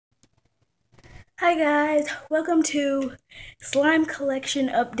Hi guys, welcome to Slime Collection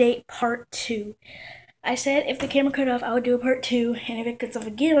Update Part 2. I said if the camera cut off, I would do a Part 2, and if it cuts off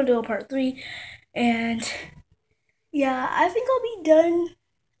again, I'll do a Part 3. And yeah, I think I'll be done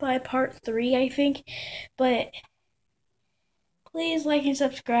by Part 3, I think. But please like and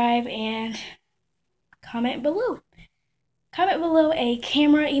subscribe and comment below. Comment below a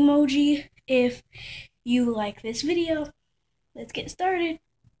camera emoji if you like this video. Let's get started.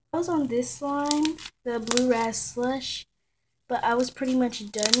 I was on this slime, the blue ras slush, but I was pretty much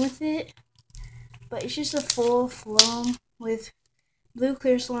done with it. But it's just a full foam with blue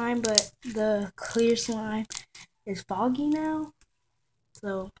clear slime, but the clear slime is foggy now.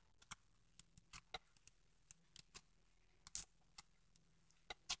 So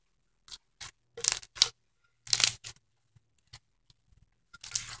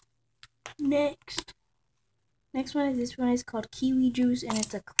next one is this one. Is called kiwi juice, and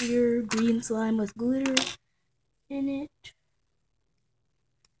it's a clear green slime with glitter in it.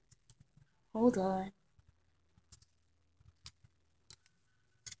 Hold on.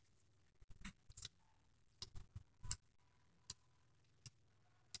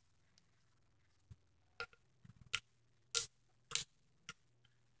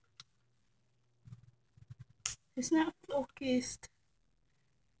 It's not focused.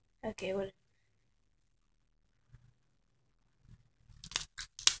 Okay, what?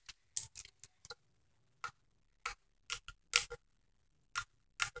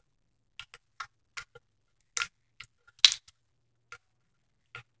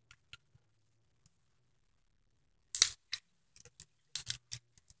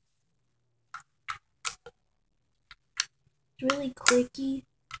 It's really clicky,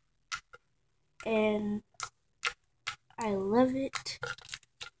 and I love it.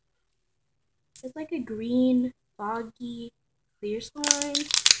 It's like a green, foggy, clear slime.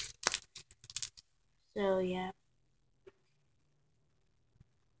 So yeah.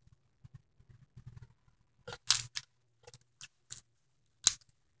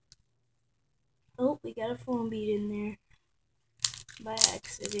 Oh, we got a foam bead in there by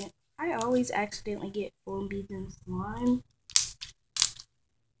accident. I always accidentally get foam beads in slime.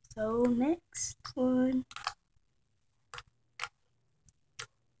 So next one.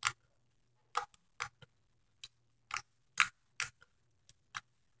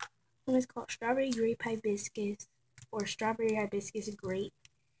 One is called Strawberry Grape Hibiscus, or Strawberry Hibiscus Grape,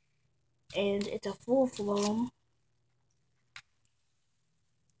 and it's a full foam.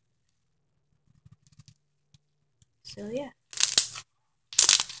 So yeah,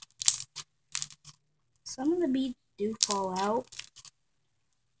 some of the beads do fall out,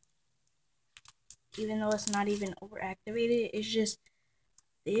 even though it's not even overactivated. It's just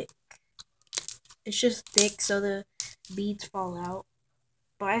thick. It's just thick, so the beads fall out.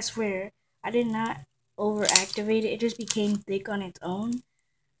 But I swear, I did not overactivate it. It just became thick on its own.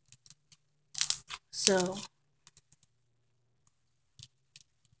 So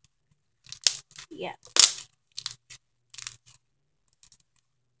yeah.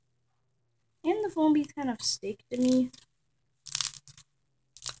 And the foam beads kind of stick to me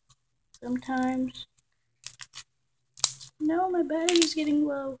sometimes. No, my battery's getting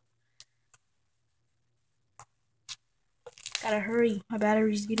low. Gotta hurry, my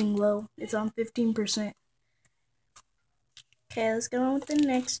battery's getting low. It's on 15%. Okay, let's go on with the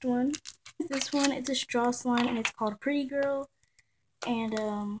next one. This one, it's a straw slime, and it's called Pretty Girl.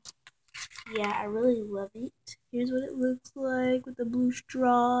 And yeah, I really love it. Here's what it looks like with the blue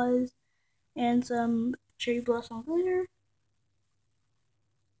straws and some cherry blossom glitter.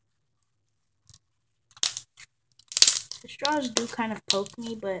 The straws do kind of poke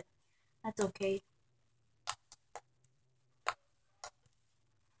me, but that's okay.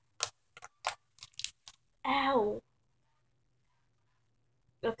 Ow!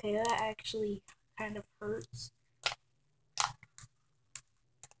 Okay, that actually kind of hurts.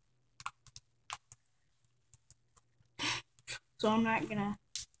 So I'm not gonna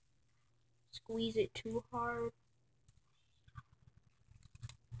squeeze it too hard.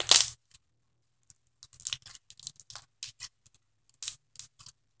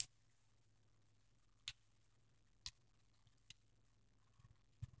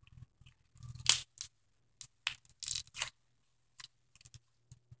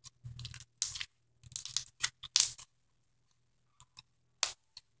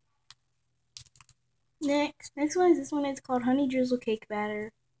 Next one is this one. It's called Honey Drizzle Cake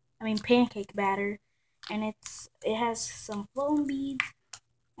Batter. Pancake batter, and it has some foam beads,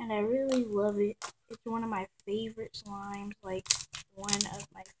 and I really love it. It's one of my favorite slimes, like one of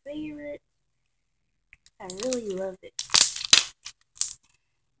my favorites. I really love it.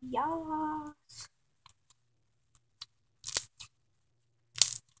 Yas.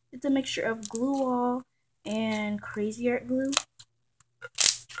 It's a mixture of glue wall and crazy art glue.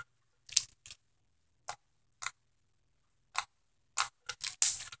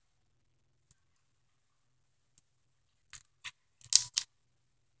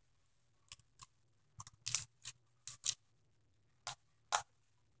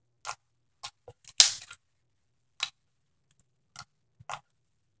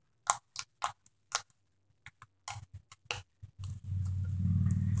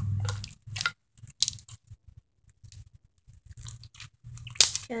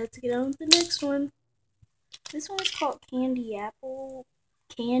 Okay, let's get on with the next one. This one is called candied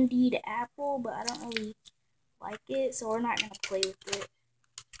apple, but I don't really like it, so we're not gonna play with it.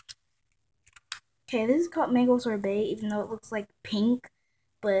 Okay, this is called mango sorbet, even though it looks like pink,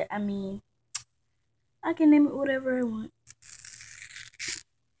 but I mean, I can name it whatever I want.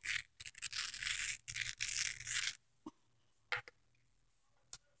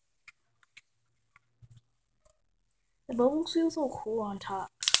 The bubbles feel so cool on top.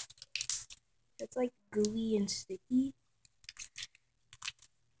 It's like gooey and sticky.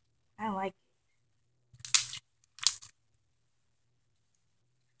 I like it.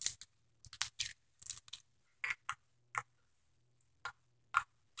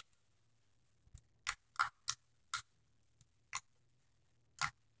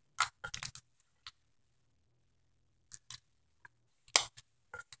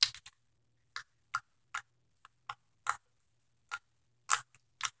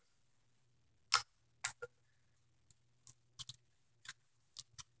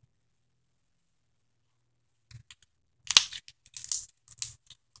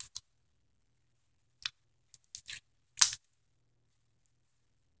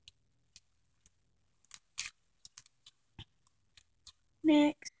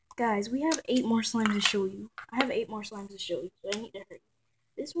 Next, guys, we have 8 more slimes to show you. I have 8 more slimes to show you, so I need to hurry.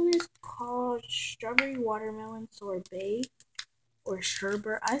 This one is called strawberry watermelon sorbet or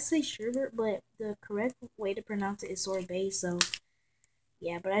sherbet. I say sherbet, but the correct way to pronounce it is sorbet, so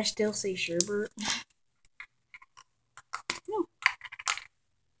yeah, but I still say sherbet. No.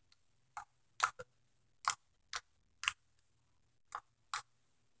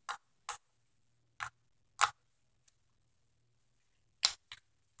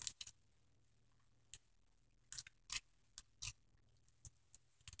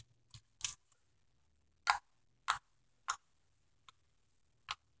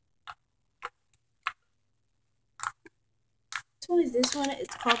 This one is this one.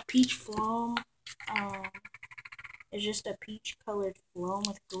 It's called peach foam. It's just a peach colored foam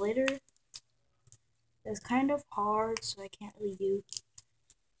with glitter. It's kind of hard, so I can't really do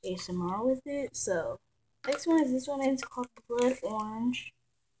ASMR with it. So next one is this one. It's called blood orange,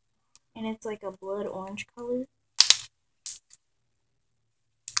 and it's like a blood orange color.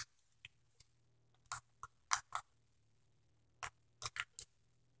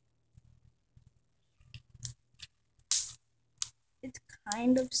 It's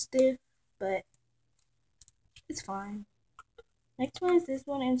kind of stiff, but it's fine. Next one is this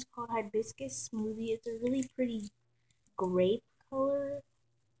one, and it's called hibiscus smoothie. It's a really pretty grape color.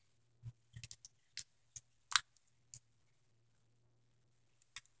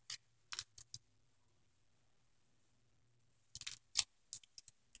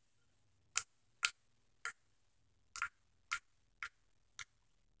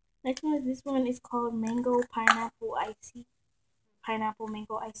 Next one is this one. It's called mango pineapple icy. Pineapple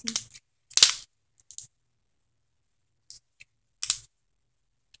mango icy.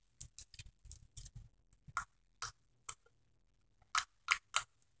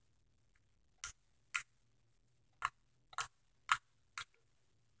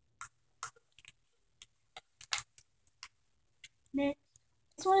 Next,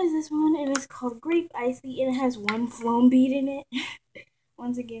 this one is this one, and it's called grape icy, and it has one foam bead in it.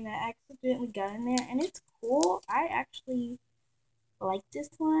 Once again, I accidentally got in there, and it's cool. I actually like this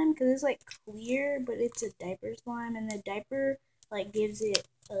slime because it's like clear, but it's a diaper slime, and the diaper like gives it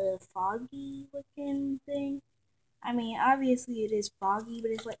a foggy looking thing. I mean, obviously it is foggy,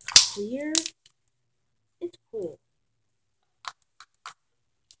 but it's like clear. It's cool.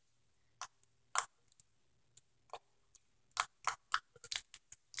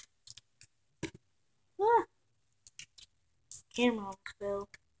 Ah, camera almost fell.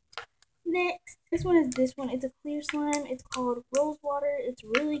 Next, this one is this one. It's a clear slime. It's called rose water. It's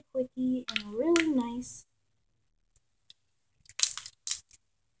really clicky and really nice.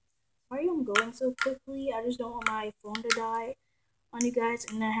 Sorry I'm going so quickly. I just don't want my phone to die on you guys.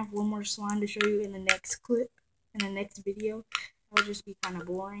 And then I have one more slime to show you in the next clip, in the next video. It'll just be kind of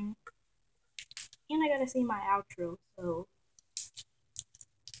boring. And I gotta say my outro, so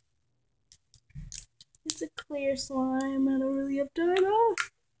It's a clear slime. I don't really have time. Oh.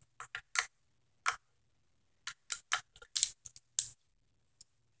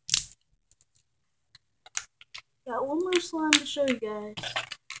 Got one more slime to show you guys.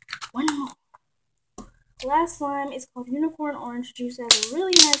 One more. Last slime is called Unicorn Orange Juice. It has a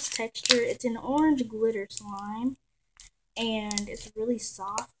really nice texture. It's an orange glitter slime. And it's really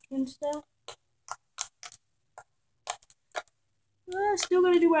soft and stuff. Still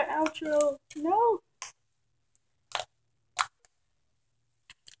gonna do my outro. No.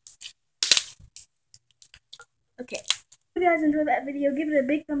 Okay. If you guys enjoyed that video, give it a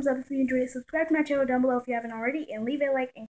big thumbs up if you enjoyed it. Subscribe to my channel down below if you haven't already, and leave a like and